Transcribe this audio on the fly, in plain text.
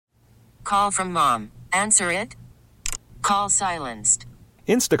Call from mom. Answer it. Call silenced.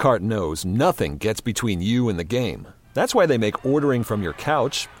 Instacart knows nothing gets between you and the game. That's why they make ordering from your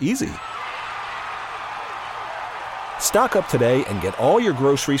couch easy. Stock up today and get all your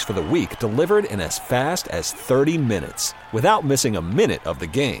groceries for the week delivered in as fast as 30 minutes without missing a minute of the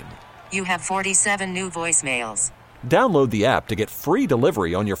game. You have 47 new voicemails. Download the app to get free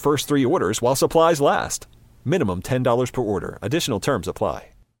delivery on your first 3 orders while supplies last. Minimum $10 per order. Additional terms apply.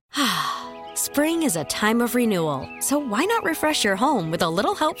 Spring is a time of renewal, so why not refresh your home with a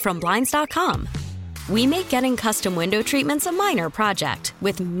little help from Blinds.com? We make getting custom window treatments a minor project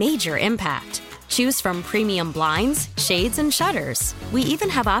with major impact. Choose from premium blinds, shades, and shutters. We even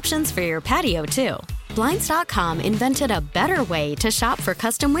have options for your patio, too. Blinds.com invented a better way to shop for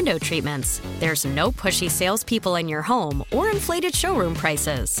custom window treatments. There's no pushy salespeople in your home or inflated showroom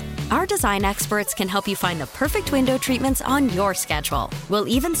prices. Our design experts can help you find the perfect window treatments on your schedule. We'll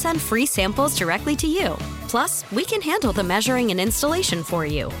even send free samples directly to you. Plus, we can handle the measuring and installation for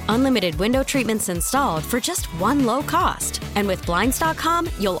you. Unlimited window treatments installed for just one low cost. And with Blinds.com,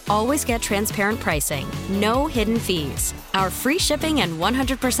 you'll always get transparent pricing. No hidden fees. Our free shipping and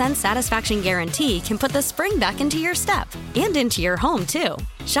 100% satisfaction guarantee can put the spring back into your step and into your home, too.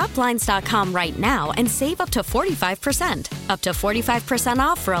 Shop Blinds.com right now and save up to 45%. Up to 45%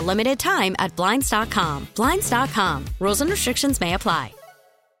 off for a limited time at Blinds.com. Blinds.com. Rules and restrictions may apply.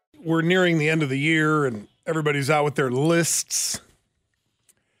 We're nearing the end of the year, and everybody's out with their lists.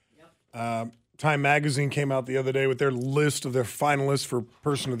 Time Magazine came out the other day with their list of their finalists for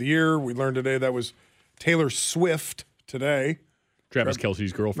Person of the Year. We learned today that was Taylor Swift today. Travis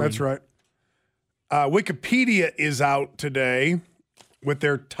Kelce's girlfriend. That's right. Wikipedia is out today with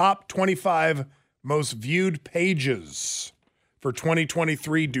their top 25 most viewed pages for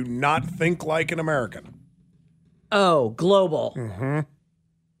 2023. Do not think like an American. Oh, global. Mm-hmm.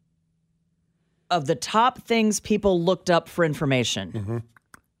 Of the top things people looked up for information. Mm-hmm.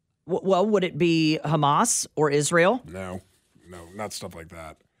 Well, would it be Hamas or Israel? No, not stuff like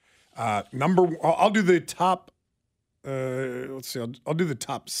that. I'll do the top. Let's see. I'll do the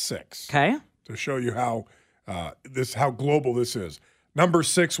top 6. Okay. To show you how global this is. Number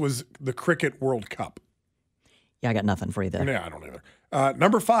 6 was the Cricket World Cup. Yeah, I got nothing for you there. Yeah, I don't either.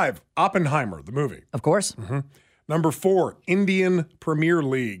 Number 5, Oppenheimer, the movie. Of course. Mm-hmm. Number 4, Indian Premier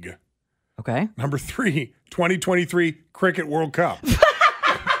League. Okay. Number 3, 2023 Cricket World Cup.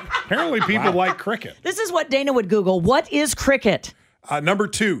 Apparently people like cricket. This is what Dana would Google. What is cricket? Number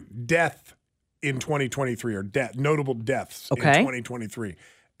 2, death in 2023, or notable deaths in 2023.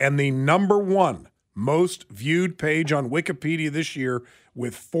 And the number 1 most viewed page on Wikipedia this year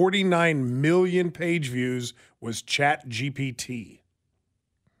with 49 million page views was ChatGPT.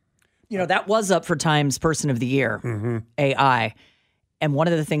 You know, that was up for Time's Person of the Year, AI. And one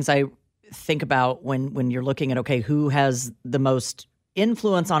of the things I think about when you're looking at, okay, who has the most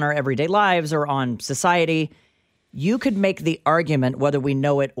influence on our everyday lives or on society, you could make the argument, whether we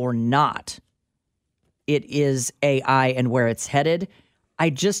know it or not, it is AI and where it's headed. I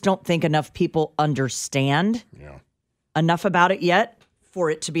just don't think enough people understand enough about it yet for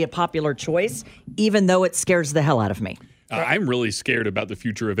it to be a popular choice, even though it scares the hell out of me. I'm really scared about the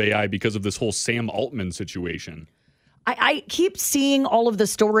future of AI because of this whole Sam Altman situation. I keep seeing all of the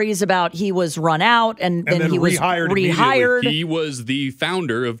stories about he was run out and then he was rehired. He was the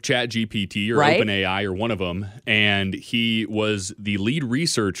founder of ChatGPT or OpenAI or one of them, and he was the lead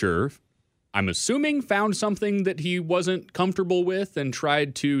researcher. I'm assuming found something that he wasn't comfortable with and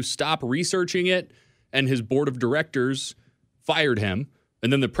tried to stop researching it, and his board of directors fired him.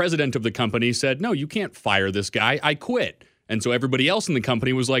 And then the president of the company said, no, you can't fire this guy. I quit. And so everybody else in the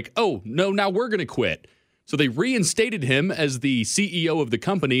company was like, oh, no, now we're going to quit. So they reinstated him as the CEO of the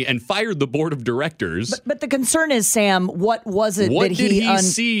company and fired the board of directors. But the concern is, Sam, what was it what that he did he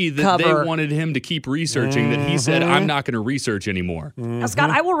see that they wanted him to keep researching that he said, I'm not going to research anymore? Now,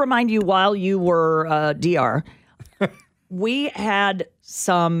 Scott, I will remind you, while you were DR, we had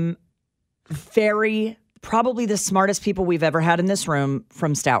some probably the smartest people we've ever had in this room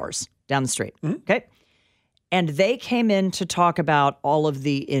from Stowers down the street. Okay. And they came in to talk about all of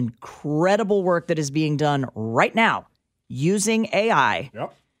the incredible work that is being done right now using AI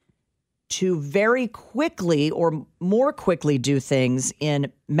to very quickly or more quickly do things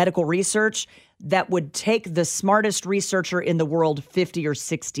in medical research that would take the smartest researcher in the world 50 or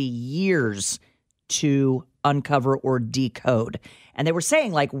 60 years to uncover or decode. And they were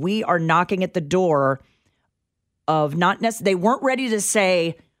saying, like, we are knocking at the door of not necessarily, they weren't ready to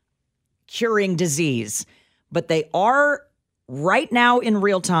say curing disease, but they are right now in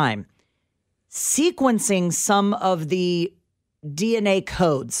real time sequencing some of the DNA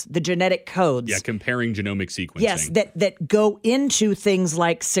codes, the genetic codes. Yeah, comparing genomic sequencing. Yes, that go into things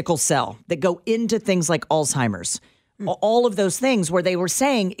like sickle cell, that go into things like Alzheimer's. All of those things where they were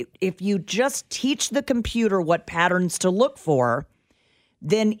saying if you just teach the computer what patterns to look for,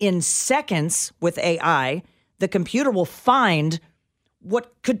 then in seconds with AI, the computer will find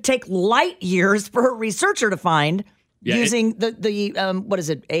what could take light years for a researcher to find using the what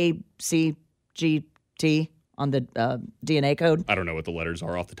is it, ACGT on the DNA code? I don't know what the letters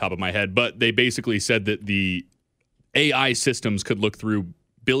are off the top of my head, but they basically said that the AI systems could look through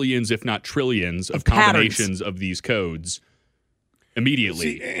billions, if not trillions, of combinations of these codes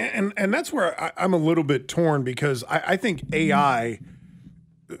immediately. See, and that's where I'm a little bit torn because I think AI,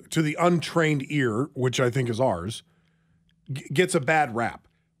 to the untrained ear, which I think is ours, gets a bad rap.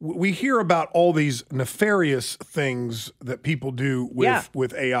 We hear about all these nefarious things that people do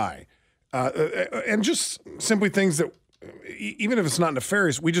with AI. And just simply things that, even if it's not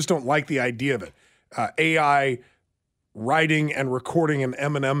nefarious, we just don't like the idea of it. AI writing and recording an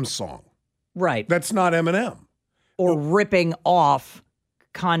Eminem song. Right. That's not Eminem. Or ripping off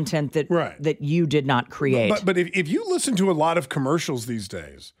content that you did not create. But if you listen to a lot of commercials these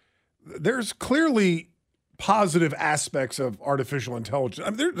days, there's clearly positive aspects of artificial intelligence.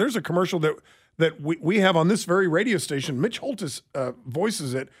 I mean, there's a commercial that we have on this very radio station. Mitch Holtis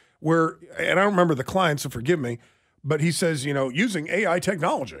voices it where, and I don't remember the client, so forgive me, but he says, using AI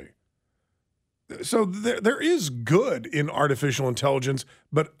technology. So there is good in artificial intelligence,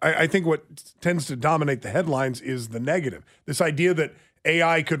 but I think what tends to dominate the headlines is the negative. This idea that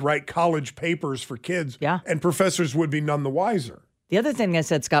AI could write college papers for kids and professors would be none the wiser. The other thing I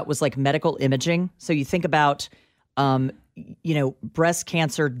said, Scott, was like medical imaging. So you think about, breast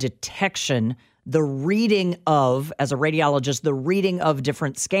cancer detection, the reading of, as a radiologist, the reading of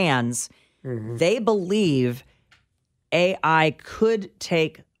different scans. Mm-hmm. They believe AI could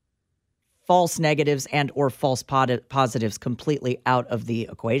take false negatives and or false positives completely out of the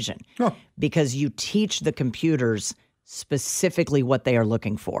equation because you teach the computers specifically what they are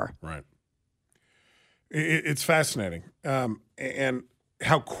looking for. Right. It's fascinating. And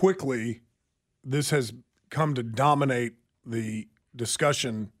how quickly this has come to dominate the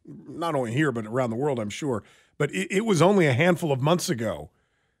discussion, not only here, but around the world, I'm sure. But it was only a handful of months ago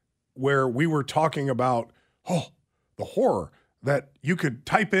where we were talking about, the horror that you could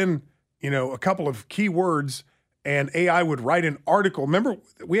type in, a couple of keywords and AI would write an article. Remember,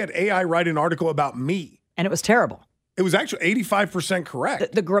 we had AI write an article about me. And it was terrible. It was actually 85%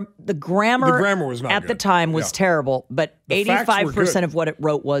 correct. The grammar was not at good. The time was terrible, but 85% of what it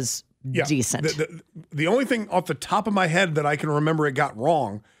wrote was decent. The only thing off the top of my head that I can remember it got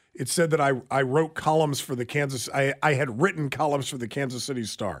wrong, it said that I wrote columns for the I had written columns for the Kansas City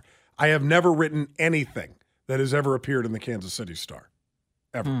Star. I have never written anything that has ever appeared in the Kansas City Star,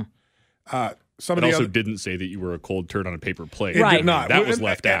 ever. It also didn't say that you were a cold turd on a paper plate. Right. It did not. That was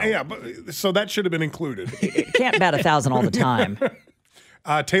left out. Yeah, so that should have been included. It can't bat 1,000 all the time.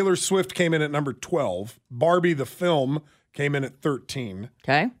 Taylor Swift came in at number 12. Barbie the film came in at 13.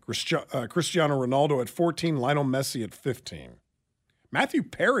 Okay. Cristiano Ronaldo at 14. Lionel Messi at 15. Matthew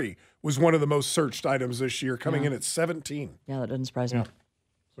Perry was one of the most searched items this year, coming in at 17. Yeah, that doesn't surprise me.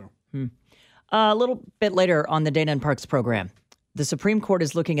 So. A little bit later on the Dana and Parks program, the Supreme Court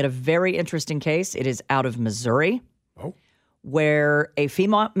is looking at a very interesting case. It is out of Missouri, where a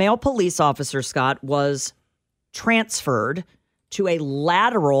female police officer, Scott, was transferred to a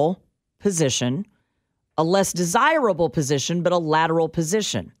lateral position, a less desirable position, but a lateral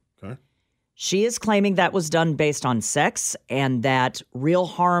position. Okay. She is claiming that was done based on sex and that real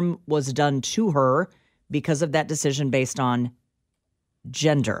harm was done to her because of that decision based on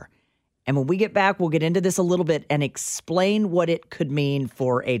gender. And when we get back, we'll get into this a little bit and explain what it could mean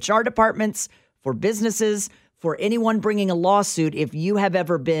for HR departments, for businesses, for anyone bringing a lawsuit if you have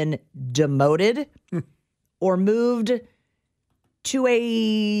ever been demoted or moved to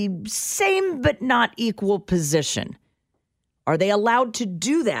a same but not equal position. Are they allowed to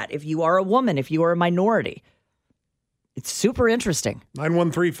do that if you are a woman, if you are a minority? It's super interesting.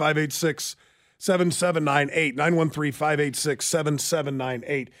 913-586-7798,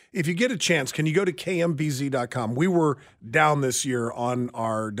 913-586-7798. If you get a chance, can you go to kmbz.com? We were down this year on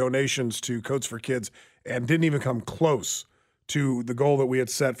our donations to Codes for Kids and didn't even come close to the goal that we had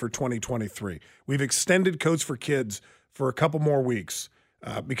set for 2023. We've extended Codes for Kids for a couple more weeks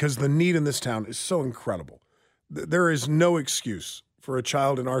because the need in this town is so incredible. There is no excuse for a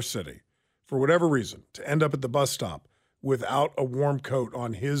child in our city, for whatever reason, to end up at the bus stop without a warm coat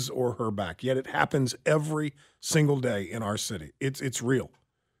on his or her back. Yet it happens every single day in our city. It's real.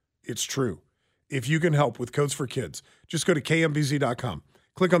 It's true. If you can help with Codes for Kids, Just go to kmbz.com.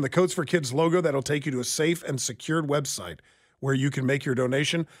 Click on the Coats for Kids logo. That'll take you to a safe and secured website where you can make your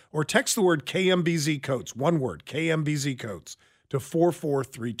donation, or text the word KMBZ Coats, one word, KMBZ Coats, to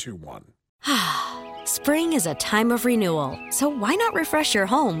 44321. Spring is a time of renewal, so why not refresh your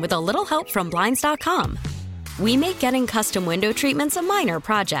home with a little help from Blinds.com? We make getting custom window treatments a minor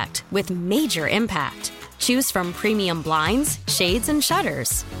project with major impact. Choose from premium blinds, shades, and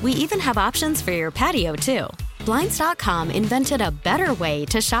shutters. We even have options for your patio, too. Blinds.com invented a better way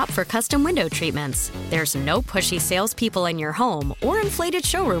to shop for custom window treatments. There's no pushy salespeople in your home or inflated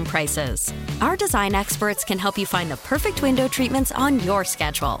showroom prices. Our design experts can help you find the perfect window treatments on your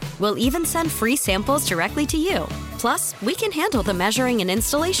schedule. We'll even send free samples directly to you. Plus, we can handle the measuring and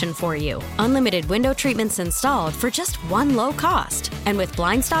installation for you. Unlimited window treatments installed for just one low cost. And with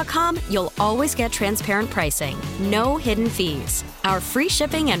Blinds.com, you'll always get transparent pricing. No hidden fees. Our free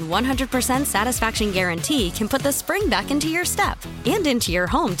shipping and 100% satisfaction guarantee can put the spring back into your step and into your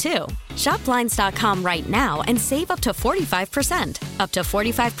home, too. Shop Blinds.com right now and save up to 45%. Up to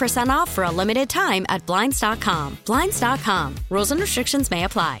 45% off for a limited time at Blinds.com. Blinds.com. Rules and restrictions may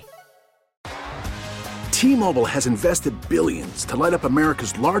apply. T-Mobile has invested billions to light up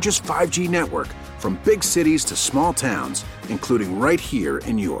America's largest 5G network, from big cities to small towns, including right here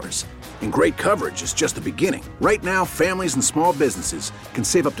in yours. And great coverage is just the beginning. Right now, families and small businesses can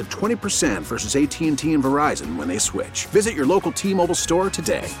save up to 20% versus AT&T and Verizon when they switch. Visit your local T-Mobile store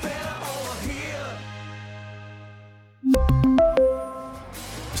today.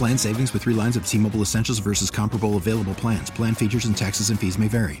 Plan savings with 3 lines of T-Mobile Essentials versus comparable available plans. Plan features and taxes and fees may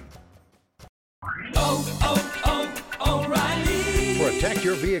vary. O'Reilly. Protect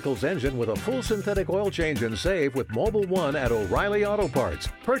your vehicle's engine with a full synthetic oil change and save with Mobile One at O'Reilly Auto Parts.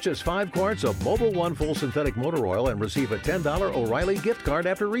 Purchase 5 quarts of Mobile One full synthetic motor oil and receive a $10 O'Reilly gift card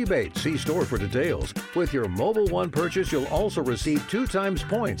after rebate. See store for details. With your Mobile One purchase, you'll also receive 2 times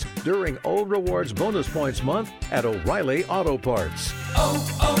points during O Rewards Bonus Points Month at O'Reilly Auto Parts.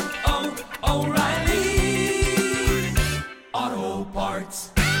 O'Reilly Auto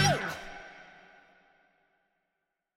Parts.